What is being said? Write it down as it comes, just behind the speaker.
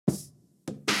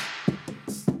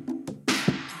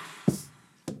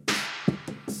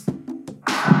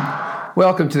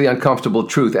Welcome to The Uncomfortable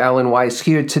Truth. Alan Weiss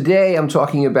here. Today I'm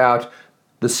talking about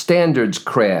the standards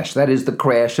crash. That is the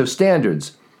crash of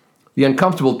standards. The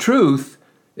uncomfortable truth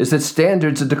is that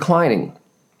standards are declining.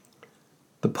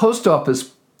 The post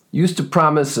office used to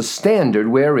promise a standard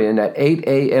wherein at 8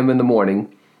 a.m. in the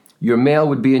morning, your mail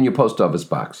would be in your post office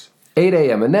box. 8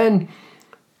 a.m. And then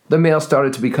the mail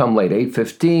started to become late,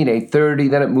 8:15, 8:30,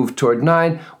 then it moved toward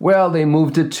 9. Well, they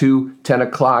moved it to 10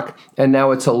 o'clock, and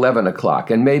now it's 11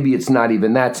 o'clock. And maybe it's not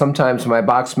even that. Sometimes my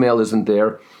box mail isn't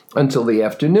there until the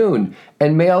afternoon.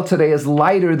 And mail today is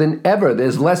lighter than ever.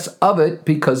 There's less of it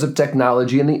because of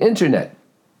technology and the internet.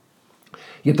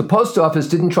 Yet the post office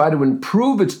didn't try to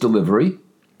improve its delivery.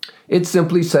 It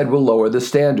simply said, we'll lower the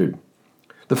standard.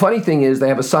 The funny thing is, they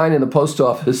have a sign in the post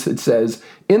office that says,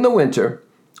 in the winter,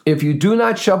 if you do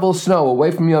not shovel snow away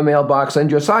from your mailbox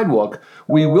and your sidewalk,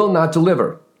 we will not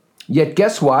deliver. Yet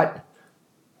guess what?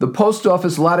 The post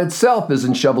office lot itself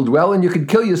isn't shoveled well, and you could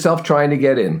kill yourself trying to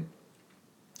get in.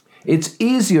 It's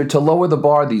easier to lower the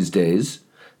bar these days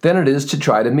than it is to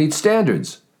try to meet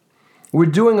standards. We're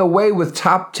doing away with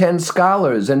top 10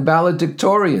 scholars and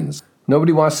valedictorians.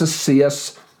 Nobody wants to see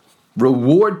us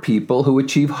reward people who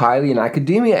achieve highly in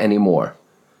academia anymore.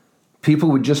 People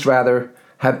would just rather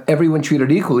have everyone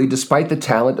treated equally despite the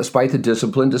talent, despite the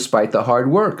discipline, despite the hard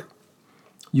work.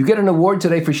 You get an award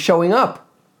today for showing up,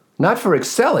 not for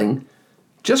excelling,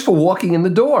 just for walking in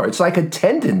the door. It's like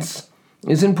attendance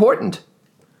is important.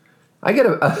 I get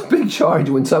a big charge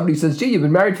when somebody says, gee, you've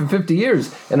been married for 50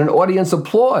 years, and an audience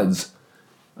applauds.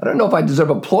 I don't know if I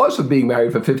deserve applause for being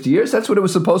married for 50 years. That's what it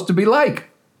was supposed to be like.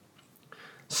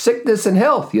 Sickness and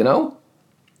health, you know?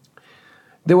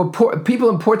 There were people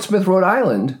in Portsmouth, Rhode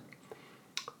Island,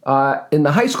 in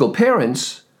the high school,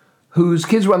 parents whose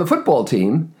kids were on the football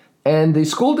team, and the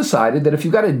school decided that if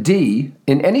you got a D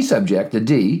in any subject, a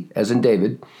D, as in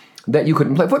David, that you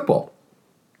couldn't play football.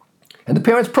 And the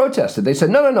parents protested. They said,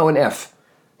 no, an F.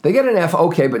 They get an F,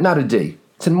 okay, but not a D.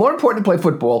 It's more important to play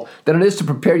football than it is to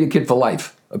prepare your kid for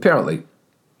life, apparently.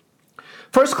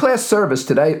 First-class service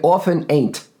today often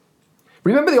ain't.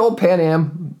 Remember the old Pan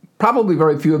Am? Probably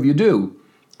very few of you do.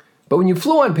 But when you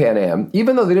flew on Pan Am,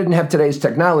 even though they didn't have today's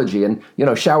technology and,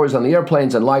 showers on the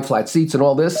airplanes and lie flat seats and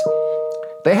all this,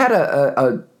 they had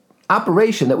a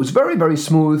operation that was very, very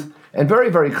smooth and very,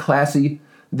 very classy.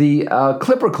 The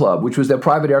Clipper Club, which was their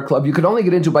private air club, you could only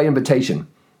get into by invitation.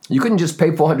 You couldn't just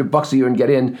pay $400 a year and get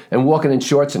in and walk in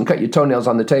shorts and cut your toenails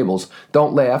on the tables.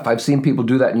 Don't laugh. I've seen people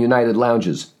do that in United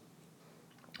lounges.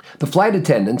 The flight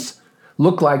attendants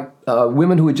looked like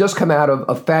women who had just come out of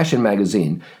a fashion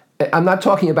magazine. I'm not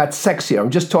talking about sex here.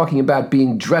 I'm just talking about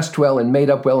being dressed well and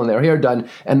made up well and their hair done,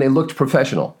 and they looked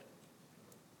professional.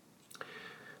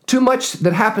 Too much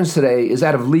that happens today is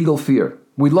out of legal fear.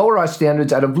 We lower our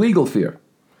standards out of legal fear.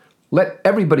 Let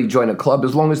everybody join a club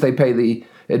as long as they pay the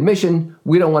admission.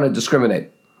 We don't want to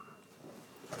discriminate.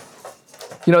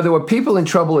 There were people in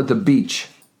trouble at the beach,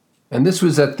 and this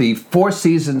was at the Four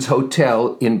Seasons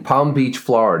Hotel in Palm Beach,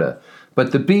 Florida.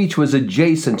 But the beach was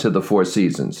adjacent to the Four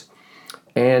Seasons.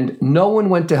 And no one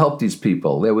went to help these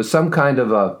people. There was some kind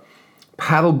of a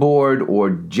paddleboard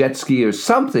or jet ski or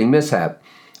something mishap.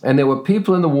 And there were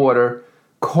people in the water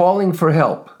calling for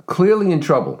help, clearly in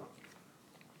trouble.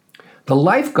 The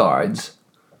lifeguards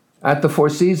at the Four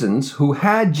Seasons, who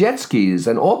had jet skis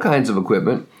and all kinds of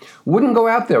equipment, wouldn't go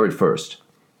out there at first.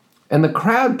 And the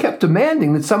crowd kept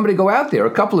demanding that somebody go out there.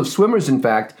 A couple of swimmers, in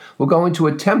fact, were going to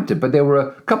attempt it, but they were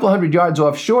a couple of hundred yards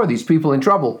offshore, these people in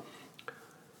trouble.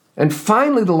 And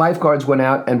finally, the lifeguards went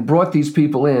out and brought these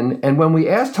people in. And when we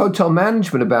asked hotel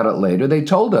management about it later, they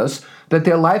told us that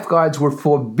their lifeguards were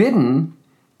forbidden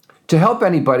to help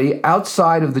anybody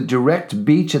outside of the direct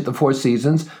beach at the Four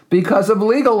Seasons because of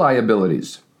legal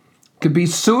liabilities. Could be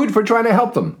sued for trying to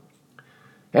help them.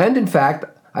 And in fact,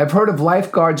 I've heard of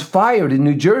lifeguards fired in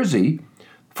New Jersey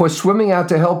for swimming out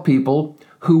to help people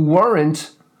who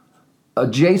weren't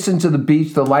adjacent to the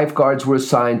beach the lifeguards were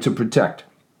assigned to protect.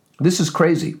 This is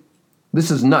crazy. This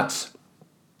is nuts.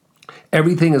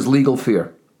 Everything is legal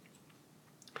fear.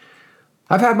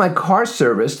 I've had my car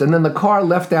serviced, and then the car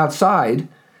left outside,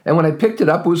 and when I picked it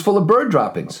up, it was full of bird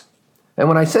droppings. And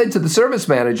when I said to the service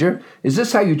manager, is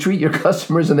this how you treat your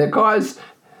customers and their cars?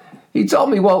 He told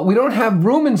me, well, we don't have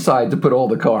room inside to put all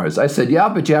the cars. I said, yeah,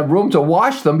 but you have room to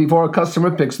wash them before a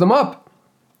customer picks them up.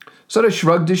 Sort of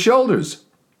shrugged his shoulders.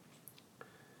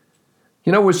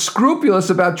 We're scrupulous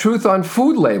about truth on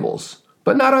food labels,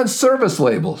 but not on service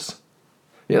labels.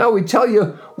 We tell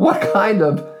you what kind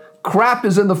of crap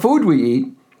is in the food we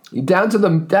eat, down to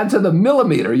the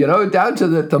millimeter, down to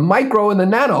the micro and the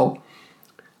nano.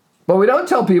 But we don't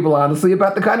tell people honestly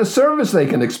about the kind of service they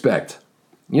can expect.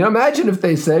 Imagine if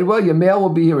they said, well, your mail will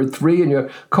be here at 3 and your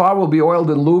car will be oiled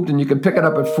and lubed and you can pick it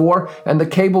up at 4 and the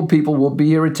cable people will be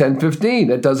here at 10:15.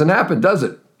 That doesn't happen, does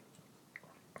it?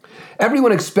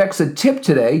 Everyone expects a tip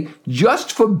today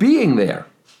just for being there.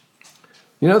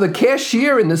 The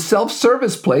cashier in the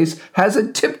self-service place has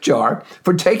a tip jar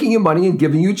for taking your money and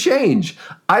giving you change.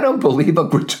 I don't believe a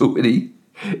gratuity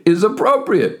is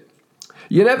appropriate.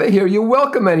 You never hear "you're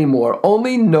welcome" anymore,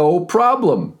 only "no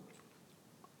problem."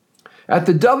 At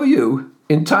the W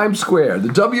in Times Square,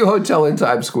 the W Hotel in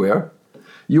Times Square,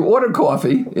 you order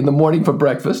coffee in the morning for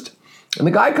breakfast, and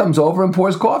the guy comes over and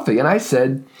pours coffee. And I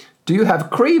said, "Do you have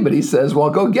cream?" And he says, "Well,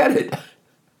 go get it."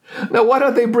 Now, why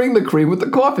don't they bring the cream with the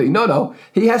coffee? No.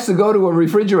 He has to go to a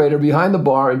refrigerator behind the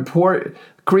bar and pour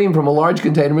cream from a large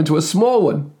container into a small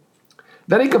one.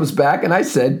 Then he comes back, and I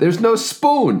said, "There's no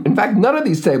spoon. In fact, none of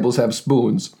these tables have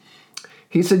spoons."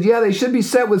 He said, "Yeah, they should be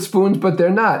set with spoons, but they're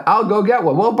not. I'll go get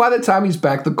one." Well, by the time he's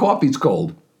back, the coffee's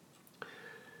cold.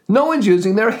 No one's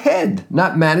using their head,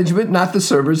 not management, not the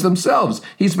servers themselves.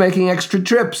 He's making extra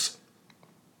trips.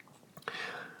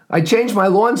 I changed my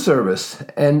lawn service,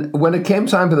 and when it came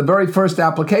time for the very first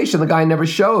application, the guy never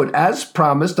showed. As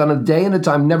promised, on a day and a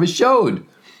time, never showed.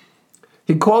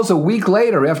 He calls a week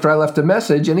later after I left a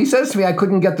message, and he says to me I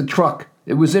couldn't get the truck.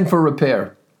 It was in for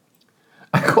repair.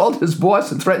 I called his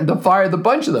boss and threatened to fire the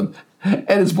bunch of them,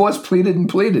 and his boss pleaded and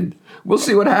pleaded. We'll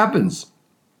see what happens.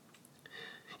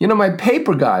 My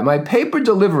paper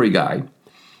delivery guy,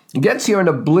 gets here in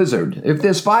a blizzard. If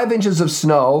there's 5 inches of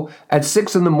snow at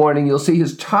 6 in the morning, you'll see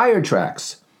his tire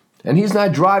tracks. And he's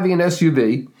not driving an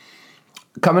SUV,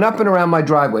 coming up and around my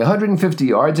driveway, 150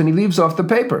 yards, and he leaves off the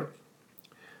paper.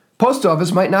 Post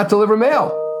office might not deliver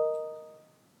mail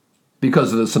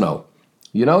because of the snow.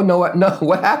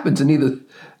 What happens in either,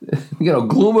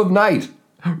 gloom of night,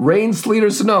 rain, sleet, or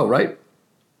snow, right?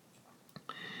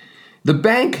 The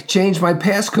bank changed my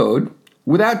passcode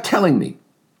without telling me.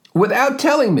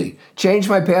 Changed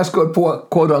my passcode for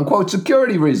quote-unquote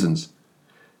security reasons.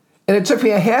 And it took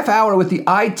me a half hour with the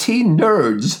IT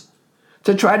nerds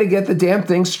to try to get the damn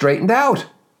thing straightened out.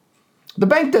 The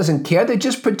bank doesn't care. They're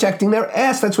just protecting their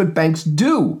ass. That's what banks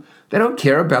do. They don't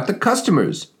care about the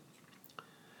customers.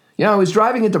 I was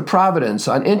driving into Providence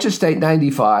on Interstate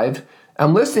 95.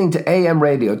 I'm listening to AM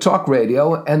radio, talk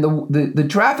radio, and the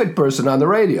traffic person on the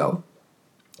radio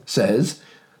says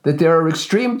that there are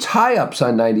extreme tie-ups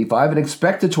on 95 and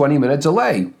expect a 20-minute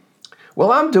delay.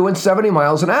 Well, I'm doing 70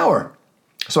 miles an hour.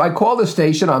 So I called the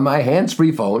station on my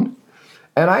hands-free phone,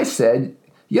 and I said,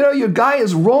 your guy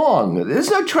is wrong. There's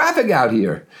no traffic out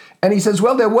here. And he says,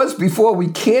 well, there was before. We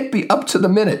can't be up to the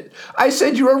minute. I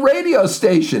said, you're a radio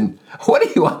station. What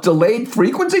are you on, delayed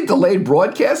frequency, delayed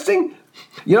broadcasting?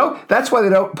 That's why they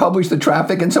don't publish the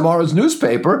traffic in tomorrow's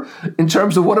newspaper in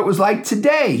terms of what it was like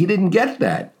today. He didn't get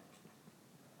that.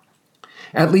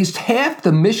 At least half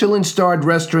the Michelin-starred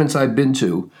restaurants I've been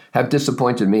to have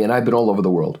disappointed me, and I've been all over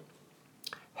the world.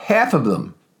 Half of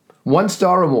them, 1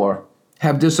 star or more,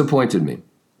 have disappointed me.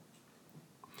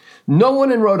 No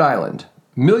one in Rhode Island,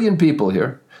 million people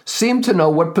here, seem to know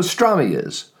what pastrami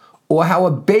is, or how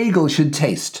a bagel should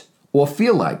taste, or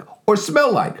feel like, or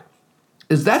smell like.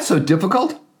 Is that so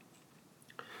difficult?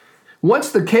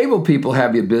 Once the cable people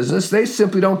have your business, they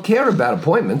simply don't care about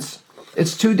appointments.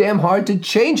 It's too damn hard to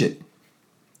change it.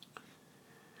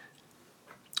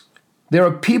 There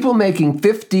are people making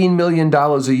 $15 million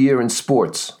a year in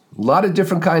sports. A lot of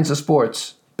different kinds of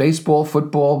sports. Baseball,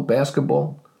 football,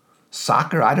 basketball,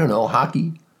 soccer,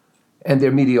 hockey. And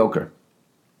they're mediocre.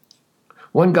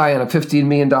 One guy on a $15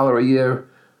 million a year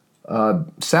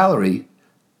salary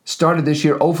started this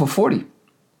year 0 for 40.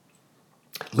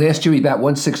 Last year he bat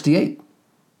 168.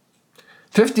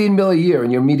 $15 million a year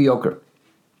and you're mediocre.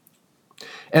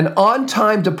 An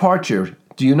on-time departure,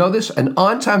 do you know this? An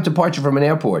on-time departure from an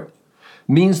airport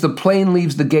means the plane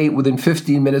leaves the gate within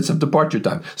 15 minutes of departure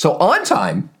time. So on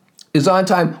time is on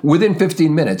time within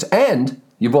 15 minutes. And,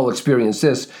 you've all experienced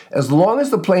this, as long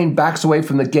as the plane backs away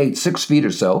from the gate 6 feet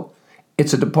or so,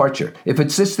 it's a departure. If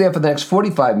it sits there for the next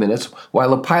 45 minutes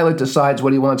while the pilot decides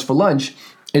what he wants for lunch,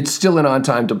 it's still an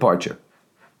on-time departure.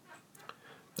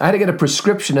 I had to get a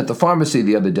prescription at the pharmacy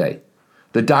the other day.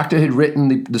 The doctor had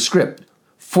written the script.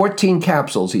 14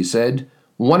 capsules, he said,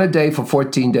 1 a day for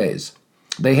 14 days.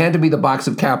 They handed me the box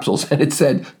of capsules, and it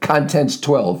said, contents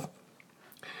 12.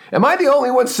 Am I the only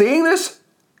one seeing this?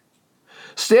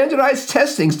 Standardized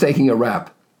testing's taking a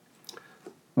rap.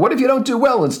 What if you don't do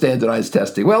well in standardized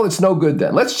testing? Well, it's no good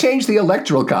then. Let's change the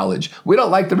Electoral College. We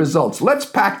don't like the results. Let's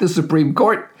pack the Supreme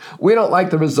Court. We don't like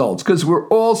the results because we're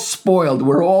all spoiled.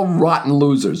 We're all rotten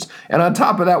losers. And on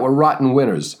top of that, we're rotten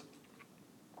winners.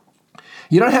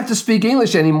 You don't have to speak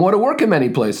English anymore to work in many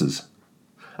places.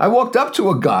 I walked up to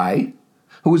a guy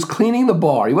who was cleaning the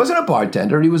bar. He wasn't a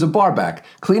bartender, he was a barback,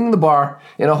 cleaning the bar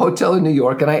in a hotel in New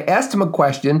York, and I asked him a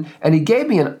question, and he gave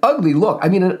me an ugly look. I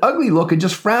mean, an ugly look, and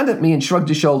just frowned at me and shrugged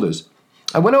his shoulders.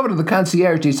 I went over to the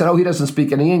concierge. He said, oh, he doesn't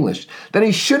speak any English. Then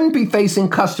he shouldn't be facing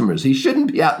customers. He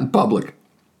shouldn't be out in public.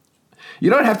 You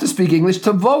don't have to speak English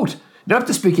to vote. You don't have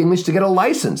to speak English to get a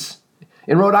license.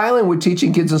 In Rhode Island, we're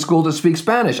teaching kids in school to speak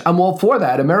Spanish. I'm all for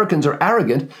that. Americans are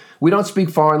arrogant. We don't speak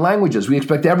foreign languages. We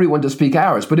expect everyone to speak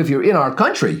ours. But if you're in our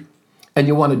country and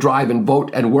you want to drive and vote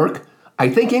and work, I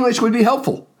think English would be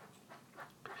helpful.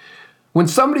 When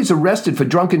somebody's arrested for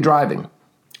drunken driving,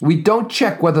 we don't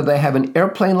check whether they have an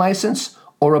airplane license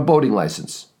or a boating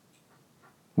license.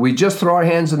 We just throw our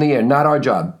hands in the air, not our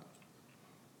job.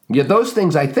 Yet those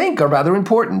things, I think, are rather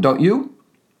important, don't you?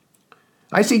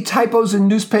 I see typos in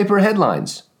newspaper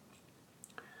headlines.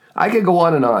 I could go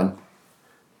on,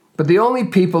 but the only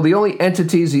people, the only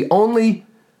entities, the only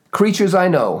creatures I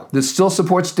know that still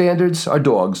support standards are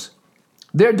dogs.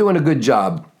 They're doing a good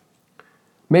job.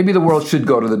 Maybe the world should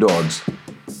go to the dogs.